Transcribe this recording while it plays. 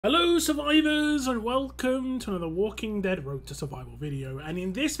Hello survivors and welcome to another Walking Dead Road to Survival video, and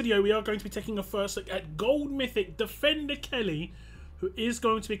in this video we are going to be taking a first look at Gold Mythic Defender Kelly, who is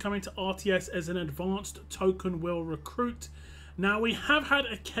going to be coming to RTS as an advanced token will recruit. Now we have had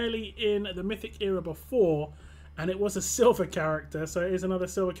a Kelly in the Mythic era before and it was a silver character, so it is another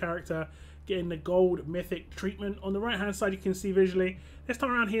silver character getting the Gold Mythic treatment. On the right hand side you can see visually, this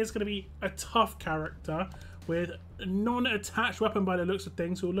time around here is going to be a tough character with a non-attached weapon by the looks of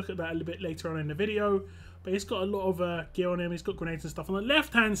things. We'll look at that a little bit later on in the video, but he's got a lot of gear on him. He's got grenades and stuff. On the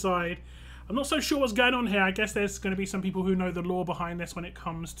left hand side, I'm not so sure what's going on here. I guess there's going to be some people who know the lore behind this when it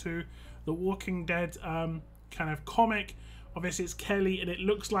comes to the Walking Dead kind of comic. Obviously it's Kelly and it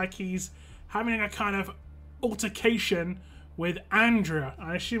looks like he's having a kind of altercation with Andrea.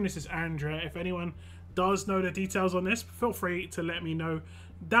 I assume this is Andrea. If anyone does know the details on this, feel free to let me know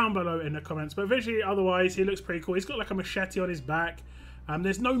down below in the comments. But visually otherwise he looks pretty cool. He's got like a machete on his back.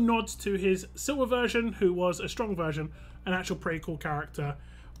 There's no nods to his silver version, who was a strong version, an actual pretty cool character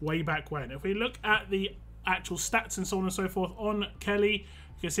way back when. If we look at the actual stats and so on and so forth on Kelly,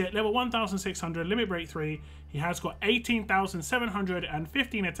 you can see at level 1600 limit break 3 he has got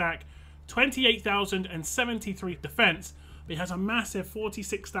 18,715 attack, 28,073 defense, but he has a massive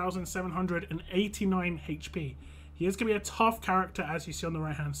 46,789 HP. He is going to be a tough character, as you see on the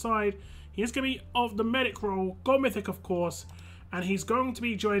right hand side. He is going to be of the medic role, Gold Mythic of course, and he's going to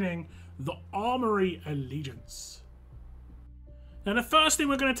be joining the Armory Allegiance. Now the first thing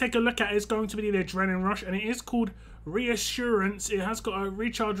we're going to take a look at is going to be the Adrenaline Rush, and it is called Reassurance. It has got a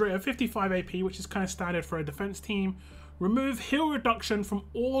recharge rate of 55 AP, which is kind of standard for a defense team. Remove heal reduction from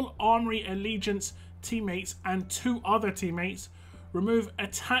all Armory Allegiance teammates and 2 other teammates. Remove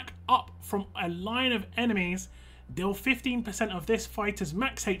attack up from a line of enemies. Deal 15% of this fighter's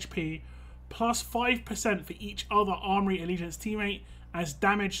max HP plus 5% for each other Armory Allegiance teammate as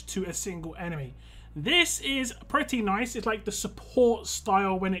damage to a single enemy. This is pretty nice. It's like the support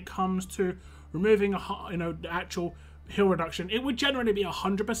style when it comes to removing the actual heal reduction. It would generally be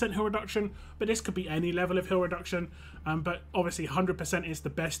 100% heal reduction, but this could be any level of heal reduction. But obviously 100% is the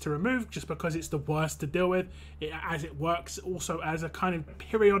best to remove just because it's the worst to deal with, as it works also as a kind of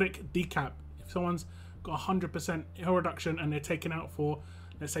periodic decap. If someone's got 100% heal reduction and they're taken out for,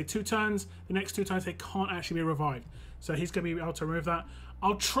 let's say, 2 turns, the next 2 turns they can't actually be revived. So he's going to be able to remove that.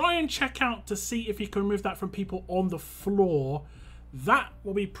 I'll try and check out to see if he can remove that from people on the floor. That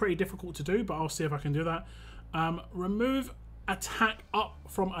will be pretty difficult to do, but I'll see if I can do that. Remove attack up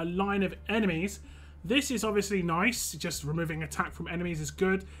from a line of enemies. This is obviously nice. Just removing attack from enemies is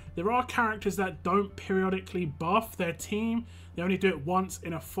good. There are characters that don't periodically buff their team. They only do it once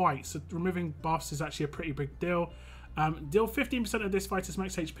in a fight. So removing buffs is actually a pretty big deal. Deal 15% of this fighter's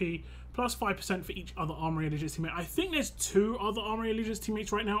max HP plus 5% for each other Armory Allegiance teammate. I think there's 2 other Armory Allegiance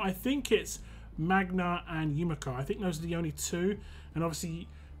teammates right now. I think it's Magna and Yumiko. I think those are the only 2. And obviously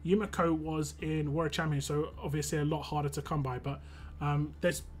Yumiko was in Warrior Champion, so obviously a lot harder to come by. But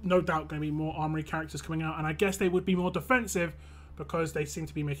there's no doubt going to be more Armory characters coming out, and I guess they would be more defensive because they seem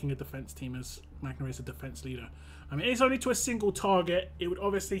to be making a defense team, as Magna is a defense leader. It is only to a single target. It would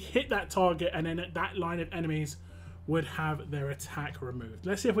obviously hit that target, and then that line of enemies would have their attack removed.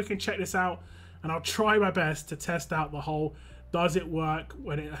 Let's see if we can check this out, and I'll try my best to test out the whole, does it work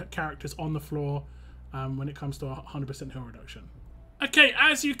when characters on the floor when it comes to 100% heal reduction. Okay,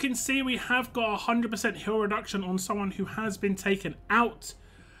 as you can see, we have got 100% heal reduction on someone who has been taken out.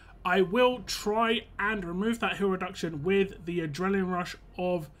 I will try and remove that heal reduction with the Adrenaline Rush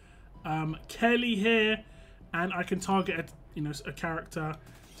of Kelly here, and I can target a character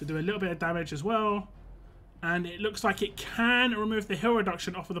to do a little bit of damage as well. And it looks like it can remove the heal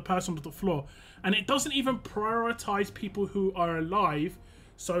reduction off of the person on the floor, and it doesn't even prioritize people who are alive,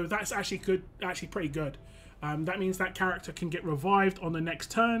 so that's actually good, actually pretty good. That means that character can get revived on the next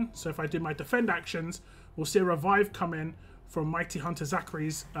turn. So if I do my defend actions, we'll see a revive come in from Mighty Hunter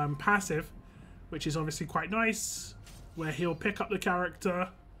Zachary's passive, which is obviously quite nice, where he'll pick up the character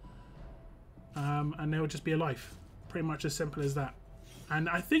and they'll just be alive. Pretty much as simple as that. And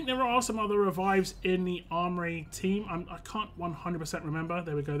I think there are some other revives in the Armory team. I can't 100% remember.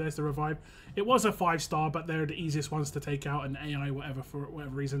 There we go, there's the revive. It was a 5-star, but they're the easiest ones to take out, and AI, whatever, for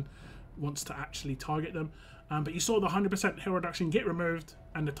whatever reason, wants to actually target them. But you saw the 100% heal reduction get removed,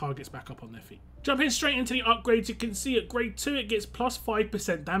 and the target's back up on their feet. Jumping straight into the upgrades, you can see at grade 2 it gets plus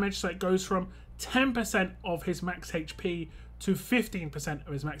 5% damage, so it goes from 10% of his max HP to 15%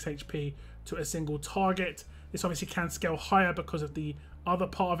 of his max HP to a single target. This obviously can scale higher because of the other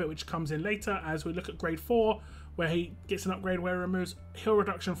part of it, which comes in later as we look at grade 4, where he gets an upgrade where he removes heal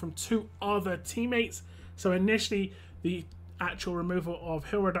reduction from 2 other teammates. So initially the actual removal of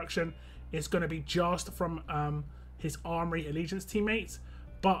heal reduction is going to be just from his Armory Allegiance teammates,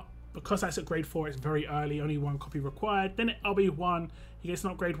 but because that's at grade 4, it's very early, only 1 copy required. Then at LB1, he gets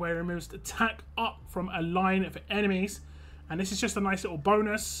an upgrade where he removes the attack up from a line of enemies, and this is just a nice little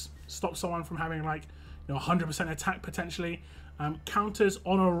bonus. Stops someone from having like 100% attack potentially. Counters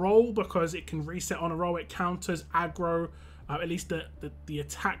on a roll because it can reset on a roll. It counters aggro, at least the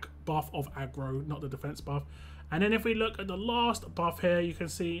attack buff of aggro, not the defense buff. And then if we look at the last buff here, you can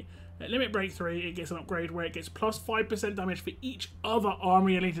see at Limit Break 3, it gets an upgrade where it gets plus 5% damage for each other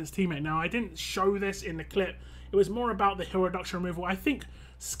Armory Allegiance teammate. Now, I didn't show this in the clip. It was more about the heal reduction removal. I think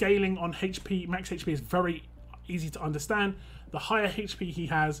scaling on HP, max HP, is very easy to understand. The higher HP he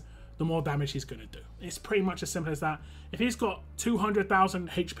has, the more damage he's going to do. It's pretty much as simple as that. If he's got 200,000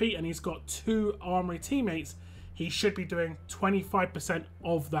 HP and he's got 2 Armory teammates, he should be doing 25%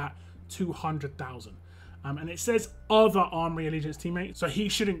 of that 200,000. And it says other Armory Allegiance teammates, so he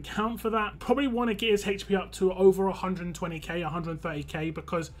shouldn't count for that. Probably want to get his HP up to over 120k, 130k,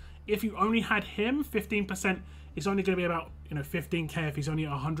 because if you only had him, 15% is only going to be about 15k if he's only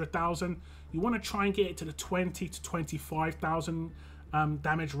at 100,000. You want to try and get it to the 20 to 25,000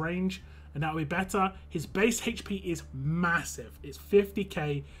 damage range, and that would be better. His base HP is massive. It's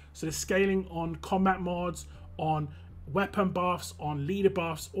 50k, so the scaling on combat mods, on weapon buffs, on leader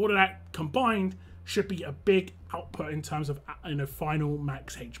buffs, all of that combined should be a big output in terms of final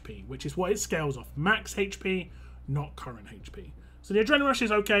max HP, which is what it scales off. Max HP, not current HP. So the Adrenaline Rush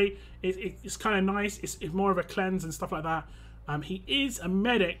is okay. It's kind of nice. It's more of a cleanse and stuff like that. He is a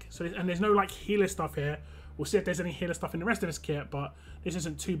medic, and there's no like healer stuff here. We'll see if there's any healer stuff in the rest of his kit, but this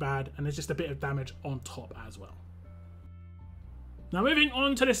isn't too bad, and there's just a bit of damage on top as well. Now moving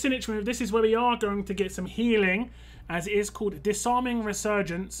on to the signature move, this is where we are going to get some healing, as it is called Disarming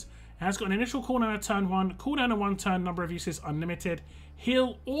Resurgence. It has got an initial cooldown of turn 1, cooldown of 1 turn, number of uses unlimited,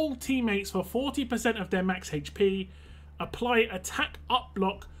 heal all teammates for 40% of their max HP, apply attack up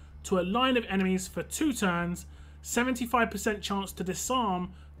block to a line of enemies for 2 turns, 75% chance to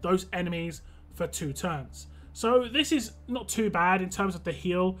disarm those enemies for 2 turns. So this is not too bad in terms of the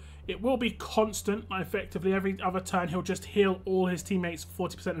heal. It will be constant, effectively every other turn he'll just heal all his teammates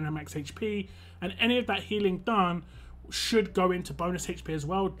 40% of their max HP, and any of that healing done should go into bonus HP as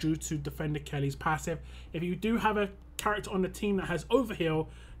well due to Defender Kelly's passive. If you do have a character on the team that has overheal,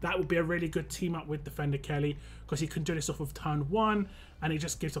 that would be a really good team up with Defender Kelly, because he can do this off of turn 1 and he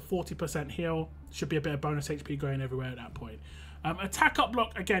just gives a 40% heal. Should be a bit of bonus HP going everywhere at that point. Attack up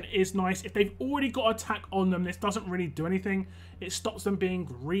block again is nice. If they've already got attack on them, this doesn't really do anything. It stops them being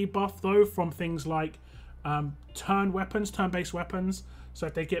rebuffed though from things like turn-based weapons. So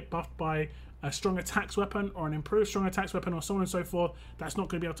if they get buffed by a strong attacks weapon or an improved strong attacks weapon or so on and so forth, that's not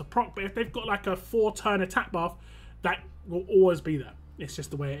going to be able to proc. But if they've got like a 4-turn attack buff, that will always be there. It's just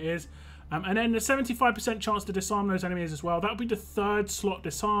the way it is. And then the 75% chance to disarm those enemies as well. That would be the 3rd slot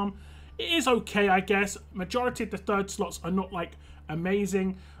disarm. It is okay, I guess. Majority of the 3rd slots are not like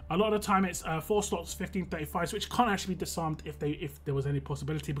amazing. A lot of the time it's 4 slots, 1535, which can't actually be disarmed if there was any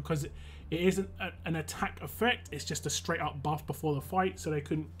possibility, because it isn't an attack effect. It's just a straight up buff before the fight, so they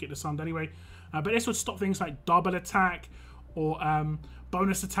couldn't get disarmed anyway. But this would stop things like double attack or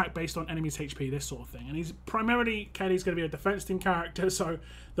bonus attack based on enemies' HP, this sort of thing. And he's primarily, Kelly's going to be a defense team character, so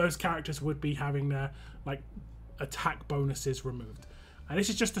those characters would be having their like attack bonuses removed. And this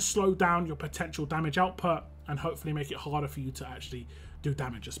is just to slow down your potential damage output and hopefully make it harder for you to actually do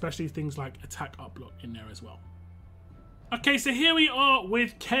damage, especially things like attack up block in there as well. Okay, so here we are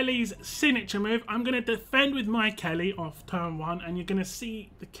with Kelly's signature move. I'm going to defend with my Kelly off turn 1, and you're going to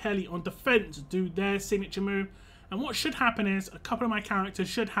see the Kelly on defense do their signature move. And what should happen is a couple of my characters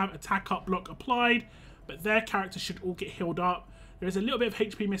should have attack up block applied, but their characters should all get healed up. There's a little bit of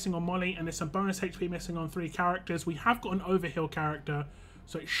HP missing on Molly, and there's some bonus HP missing on 3 characters. We have got an overheal character,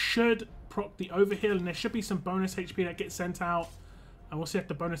 so it should proc the overheal, and there should be some bonus HP that gets sent out. And we'll see if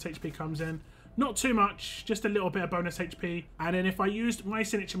the bonus HP comes in. Not too much, just a little bit of bonus HP. And then if I used my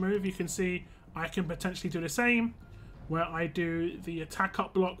signature move, you can see I can potentially do the same, where I do the attack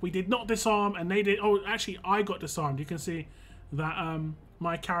up block. We did not disarm, and they did. Oh, actually, I got disarmed. You can see that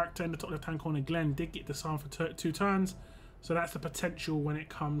my character in the top left-hand corner, Glenn, did get disarmed for 2 turns. So that's the potential when it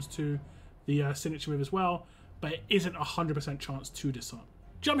comes to the signature move as well. But it isn't 100% chance to disarm.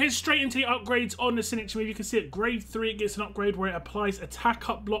 Jump here straight into the upgrades on the signature move. You can see at grade 3 it gets an upgrade where it applies attack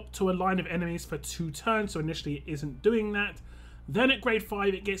up block to a line of enemies for 2 turns. So initially it isn't doing that. Then at grade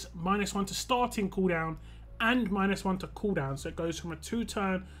 5 it gets -1 to starting cooldown and -1 to cooldown. So it goes from a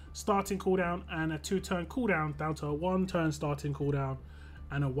 2-turn starting cooldown and a 2-turn cooldown down to a 1-turn starting cooldown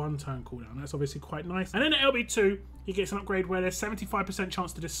and a 1-turn cooldown. That's obviously quite nice. And then at LB2, he gets an upgrade where there's 75%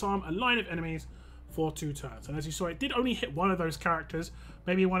 chance to disarm a line of enemies for 2 turns. And as you saw, it did only hit one of those characters.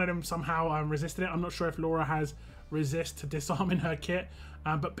 Maybe one of them somehow resisted it. I'm not sure if Laura has resist to disarm in her kit,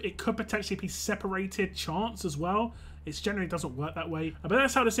 but it could potentially be separated chance as well. It generally doesn't work that way, but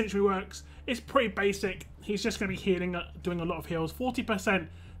that's how the Sentry works. It's pretty basic. He's just going to be healing, doing a lot of heals. 40%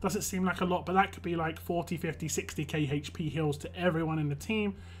 doesn't seem like a lot, but that could be like 40, 50, 60k HP heals to everyone in the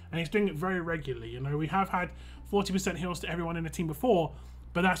team, and he's doing it very regularly. You know, we have had 40% heals to everyone in the team before,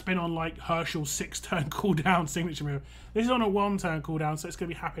 but that's been on like Herschel's 6-turn cooldown signature move. This is on a 1-turn cooldown, so it's going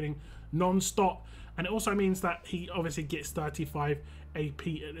to be happening non-stop. And it also means that he obviously gets 35 AP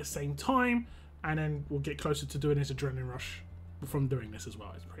at the same time, and then we'll get closer to doing his adrenaline rush from doing this as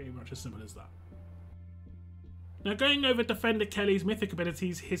well. It's pretty much as simple as that. Now, going over Defender Kelly's mythic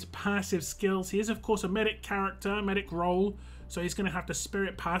abilities, his passive skills, he is of course a medic character, medic role, so he's going to have the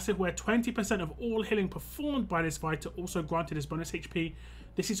spirit passive where 20% of all healing performed by this fighter also granted his bonus HP.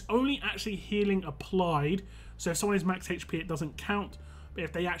 This is only actually healing applied, so if someone is max HP it doesn't count, but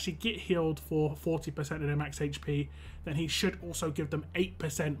if they actually get healed for 40% of their max HP, then he should also give them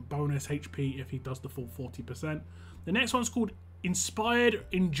 8% bonus HP if he does the full 40%. The next one's called Inspired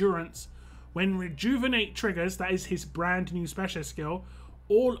Endurance. When Rejuvenate triggers, that is his brand new special skill,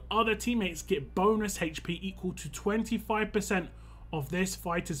 all other teammates get bonus HP equal to 25% of this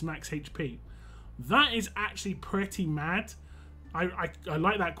fighter's max HP. That is actually pretty mad. I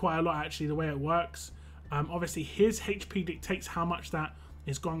like that quite a lot actually, the way it works. Obviously his HP dictates how much that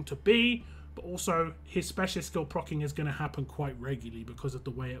is going to be, but also his special skill proccing is going to happen quite regularly because of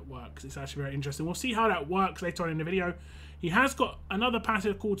the way it works. It's actually very interesting. We'll see how that works later on in the video. He has got another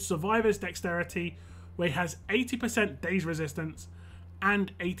passive called Survivor's Dexterity, where he has 80% Daze Resistance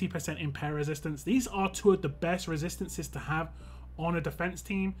and 80% Impair Resistance. These are 2 of the best resistances to have on a defense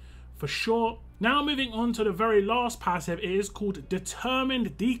team, for sure. Now moving on to the very last passive, it is called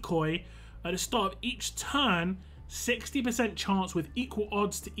Determined Decoy. At the start of each turn, 60% chance with equal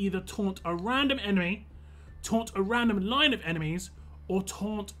odds to either taunt a random enemy, taunt a random line of enemies, or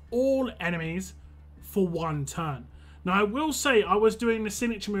taunt all enemies for 1 turn. Now I will say I was doing the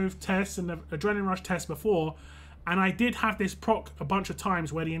signature move test and the adrenaline rush test before, and I did have this proc a bunch of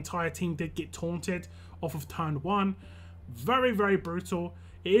times where the entire team did get taunted off of turn 1. Very, very brutal.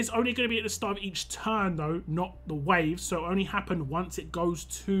 It is only going to be at the start of each turn though, not the wave, so it only happened once it goes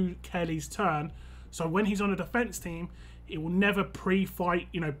to Kelly's turn. So when he's on a defense team, it will never pre-fight,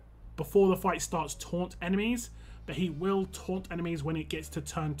 you know, before the fight starts, taunt enemies, but he will taunt enemies when it gets to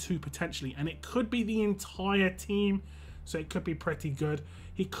turn 2 potentially, and it could be the entire team, so it could be pretty good.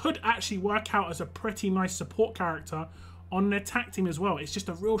 He could actually work out as a pretty nice support character on an attack team as well. It's just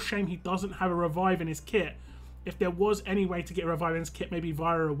a real shame he doesn't have a revive in his kit. If there was any way to get a revive in his kit, maybe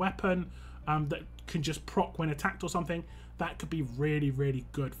via a weapon that can just proc when attacked or something, that could be really, really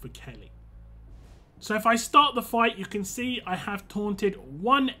good for Kelly. So if I start the fight, you can see I have taunted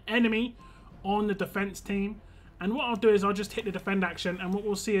 1 enemy on the defense team. And what I'll do is I'll just hit the defend action, and what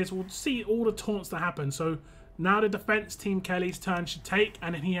we'll see is we'll see all the taunts that happen. So now the defense team Kelly's turn should take,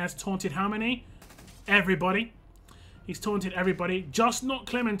 and then he has taunted how many? Everybody. He's taunted everybody, just not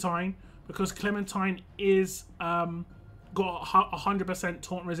Clementine, because Clementine is got 100%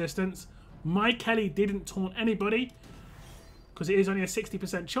 taunt resistance. My Kelly didn't taunt anybody because it is only a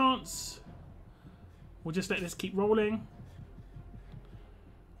 60% chance. We'll just let this keep rolling.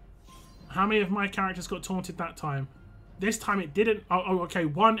 How many of my characters got taunted that time? This time it didn't. Oh, okay.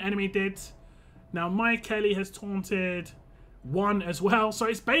 1 enemy did. Now my Kelly has taunted 1 as well. So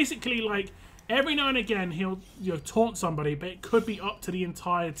it's basically like every now and again he'll taunt somebody, but it could be up to the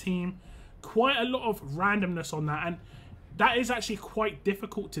entire team. Quite a lot of randomness on that, and that is actually quite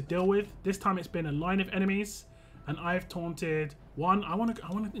difficult to deal with. This time it's been a line of enemies, and I've taunted 1. I want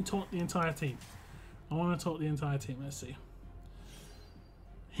to taunt the entire team. I want to taunt the entire team. Let's see.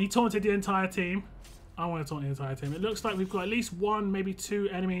 He taunted the entire team. I want to taunt the entire team. It looks like we've got at least 1, maybe 2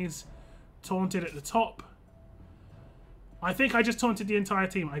 enemies taunted at the top. I think I just taunted the entire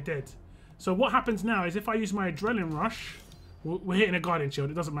team. I did. So what happens now is if I use my adrenaline rush, we're hitting a guardian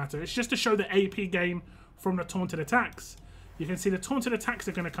shield. It doesn't matter. It's just to show the AP gain from the taunted attacks. You can see the taunted attacks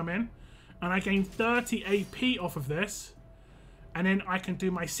are going to come in, and I gain 30 AP off of this, and then I can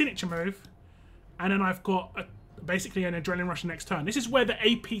do my signature move, and then I've got basically an adrenaline rush next turn. This is where the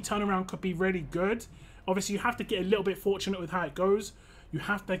AP turnaround could be really good. Obviously, you have to get a little bit fortunate with how it goes. You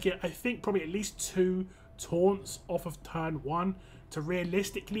have to get, I think, probably at least 2 taunts off of turn 1 to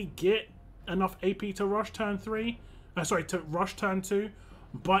realistically get enough AP to rush turn 3. To rush turn 2.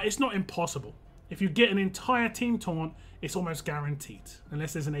 But it's not impossible. if you get an entire team taunt, it's almost guaranteed.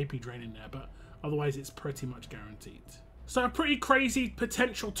 Unless there's an AP drain in there, but otherwise it's pretty much guaranteed. So a pretty crazy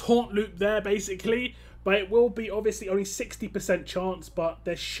potential taunt loop there, basically. But it will be obviously only 60% chance, but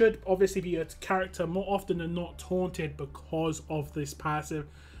there should obviously be a character more often than not taunted because of this passive.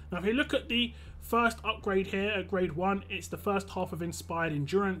 Now, if you look at the first upgrade here at grade 1, it's the first half of Inspired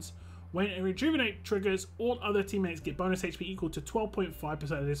Endurance. When a Rejuvenate triggers, all other teammates get bonus HP equal to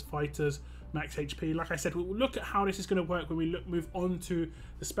 12.5% of this fighter's max HP. Like I said, we'll look at how this is going to work when we move on to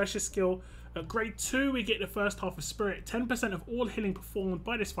the special skill. At grade 2, we get the first half of Spirit. 10% of all healing performed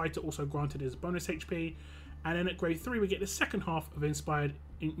by this fighter also granted as bonus HP. And then at grade 3, we get the second half of Inspired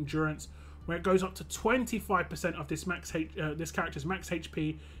Endurance, where it goes up to 25% of this character's max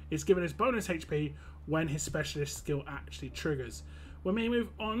HP is given as bonus HP when his specialist skill actually triggers. When we move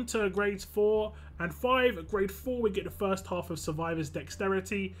on to grades 4 and 5, at grade 4 we get the first half of Survivor's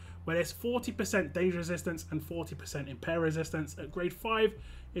Dexterity, where there's 40% Danger Resistance and 40% Impair Resistance. At grade 5,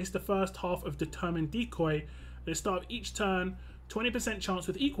 it's the first half of Determined Decoy. At the start of each turn, 20% chance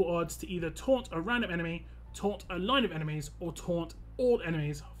with equal odds to either taunt a random enemy, taunt a line of enemies, or taunt all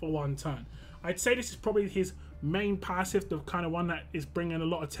enemies for one turn. I'd say this is probably his main passive, the kind of one that is bringing a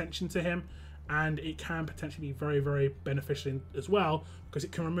lot of attention to him, and it can potentially be very, very beneficial as well, because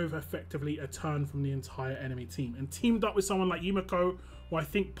it can remove effectively a turn from the entire enemy team. And teamed up with someone like Yumiko, who I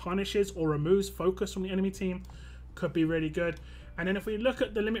think punishes or removes focus from the enemy team, could be really good. And then if we look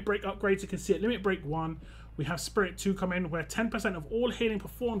at the Limit Break upgrades, you can see at Limit Break 1, we have Spirit 2 come in, where 10% of all healing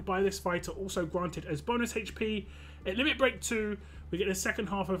performed by this fighter also granted as bonus HP. At Limit Break 2, we get the second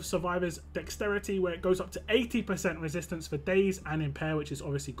half of Survivor's Dexterity, where it goes up to 80% resistance for Daze and Impair, which is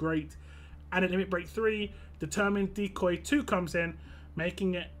obviously great. And at Limit Break 3, Determined Decoy 2 comes in,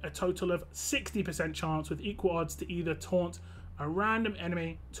 making it a total of 60% chance with equal odds to either taunt a random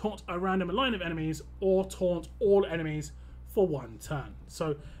enemy, taunt a random line of enemies, or taunt all enemies for one turn.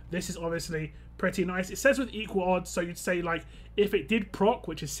 So this is obviously pretty nice. It says with equal odds, so you'd say like if it did proc,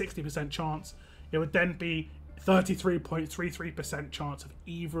 which is 60% chance, it would then be 33.33% chance of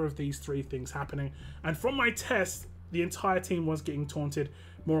either of these three things happening. And from my test, the entire team was getting taunted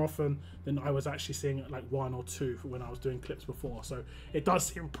more often than I was actually seeing like 1 or 2 when I was doing clips before. So it does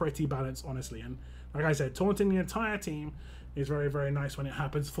seem pretty balanced, honestly. And like I said, taunting the entire team is very, very nice when it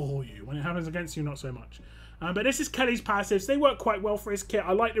happens for you. When it happens against you, not so much. But this is Kelly's passives. They work quite well for his kit.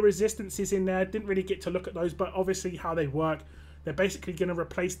 I like the resistances in there. Didn't really get to look at those, but obviously how they work. They're basically going to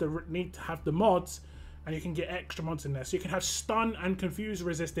replace the need to have the mods, and you can get extra mods in there. So you can have stun and confuse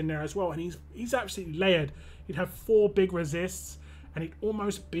resist in there as well. And he's absolutely layered. You'd have 4 big resists, and he'd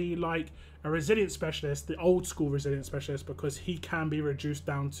almost be like a resilient specialist, the old school resilient specialist, because he can be reduced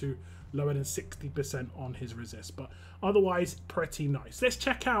down to lower than 60% on his resist. But otherwise, pretty nice. Let's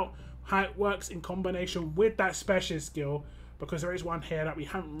check out how it works in combination with that specialist skill, because there is one here that we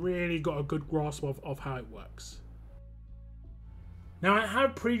haven't really got a good grasp of how it works. Now, I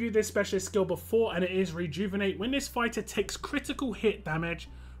have previewed this specialist skill before, and it is Rejuvenate. When this fighter takes critical hit damage,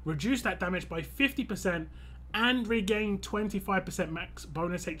 reduce that damage by 50% and regain 25% max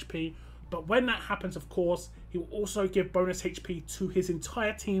bonus HP. But when that happens, of course, he will also give bonus HP to his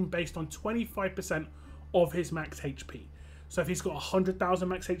entire team based on 25% of his max HP. So if he's got 100,000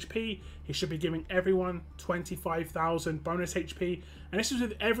 max HP, he should be giving everyone 25,000 bonus HP. And this is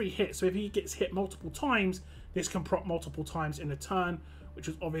with every hit. So if he gets hit multiple times, this can proc multiple times in a turn, which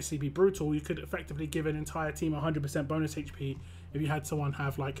would obviously be brutal. You could effectively give an entire team 100% bonus HP if you had someone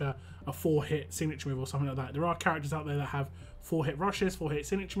have like a 4-hit signature move or something like that. There are characters out there that have 4-hit rushes, 4-hit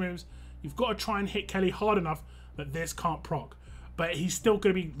signature moves. You've got to try and hit Kelly hard enough that this can't proc. But he's still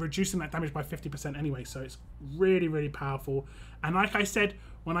going to be reducing that damage by 50% anyway, so it's really, really powerful. And like I said,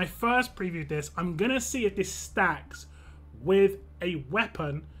 when I first previewed this, I'm going to see if this stacks with a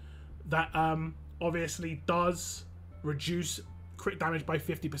weapon that obviously does reduce crit damage by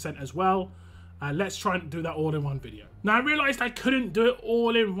 50% as well. Let's try and do that all in one video. Now, I realized I couldn't do it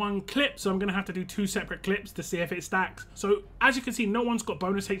all in one clip, so I'm going to have to do 2 separate clips to see if it stacks. So as you can see, no one's got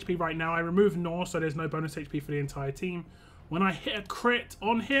bonus HP right now. I removed Nor, so there's no bonus HP for the entire team. When I hit a crit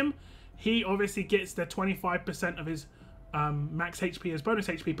on him, he obviously gets the 25% of his max HP as bonus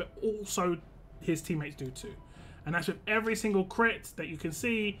HP, but also his teammates do too. And that's with every single crit that you can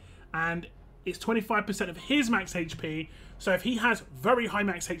see, and it's 25% of his max HP. So if he has very high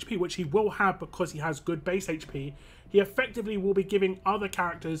max HP, which he will have because he has good base HP, he effectively will be giving other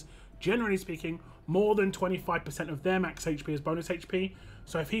characters, generally speaking, more than 25% of their max HP as bonus HP.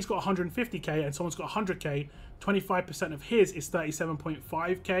 So if he's got 150k and someone's got 100k, 25% of his is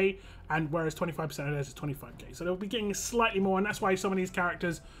 37.5k, and whereas 25% of theirs is 25k. So they'll be getting slightly more, and that's why some of these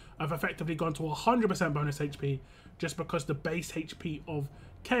characters have effectively gone to 100% bonus HP, just because the base HP of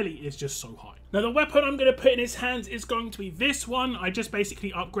Kelly is just so high. Now the weapon I'm going to put in his hands is going to be this one. I just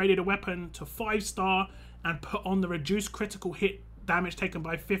basically upgraded a weapon to 5-star and put on the reduced critical hit damage taken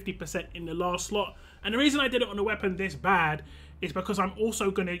by 50% in the last slot. And the reason I did it on a weapon this bad is because I'm also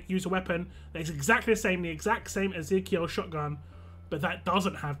going to use a weapon that is exactly the exact same Ezekiel shotgun, but that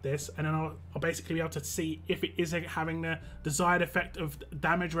doesn't have this, and then I'll basically be able to see if it isn't having the desired effect of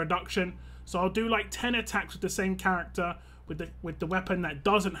damage reduction. So I'll do like 10 attacks with the same character with the weapon that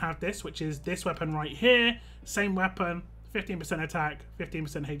doesn't have this, which is this weapon right here. Same weapon, 15% attack,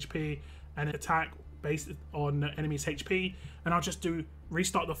 15% HP, and attack based on the enemy's HP. And I'll just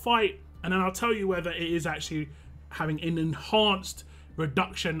restart the fight, and then I'll tell you whether it is actually having an enhanced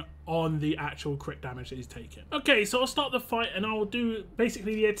reduction on the actual crit damage that he's taken. Okay, so I'll start the fight and I'll do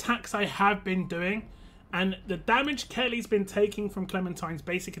basically the attacks I have been doing. And the damage Kelly's been taking from Clementine's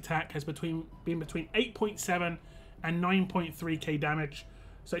basic attack has been between 8.7 and 9.3k damage.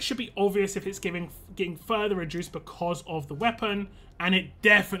 So it should be obvious if it's getting further reduced because of the weapon, and it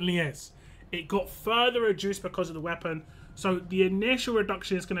definitely is. It got further reduced because of the weapon. So the initial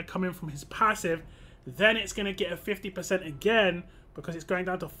reduction is going to come in from his passive, then it's going to get a 50% again because it's going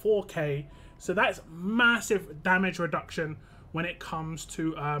down to 4k. So that's massive damage reduction when it comes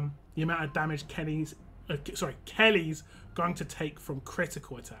to the amount of damage Kelly's going to take from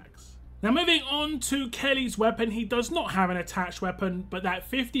critical attacks. Now moving on to Kelly's weapon, he does not have an attached weapon, but that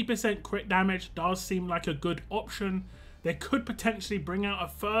 50% crit damage does seem like a good option. They could potentially bring out a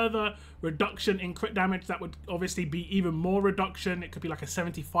further reduction in crit damage. That would obviously be even more reduction. It could be like a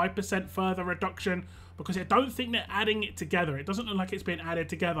 75% further reduction, because I don't think they're adding it together. It doesn't look like it's being added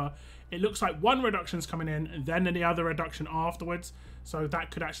together. It looks like one reduction's coming in and then the other reduction afterwards. So that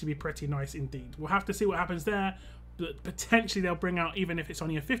could actually be pretty nice indeed. We'll have to see what happens there. But potentially they'll bring out, even if it's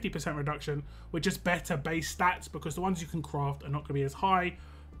only a 50% reduction, with just better base stats, because the ones you can craft are not going to be as high.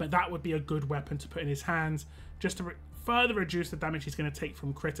 But that would be a good weapon to put in his hands, just to further reduce the damage he's going to take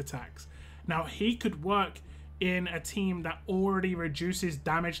from crit attacks. Now he could work in a team that already reduces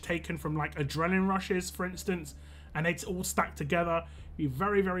damage taken from like adrenaline rushes, for instance, and it's all stacked together. It'd be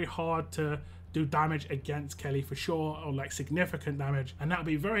very, very hard to do damage against Kelly for sure, or like significant damage, and that would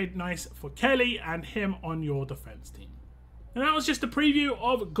be very nice for Kelly and him on your defense team. And that was just a preview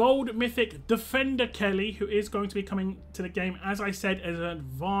of Gold Mythic Defender Kelly, who is going to be coming to the game, as I said, as an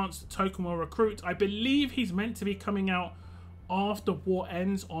advanced token war recruit. I believe he's meant to be coming out after war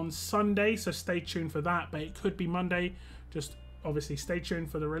ends on Sunday, so stay tuned for that, but it could be Monday. Just obviously stay tuned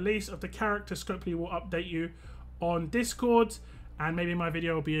for the release of the character. Scopely will update you on Discord, and maybe my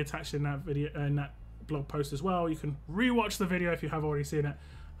video will be attached in that video, in that blog post as well. You can rewatch the video if you have already seen it.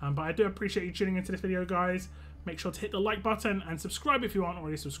 But I do appreciate you tuning into this video, guys. Make sure to hit the like button and subscribe if you aren't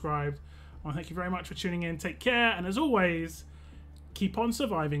already subscribed. Well, thank you very much for tuning in. Take care, and as always, keep on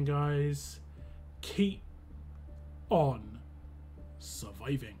surviving, guys. Keep on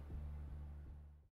surviving.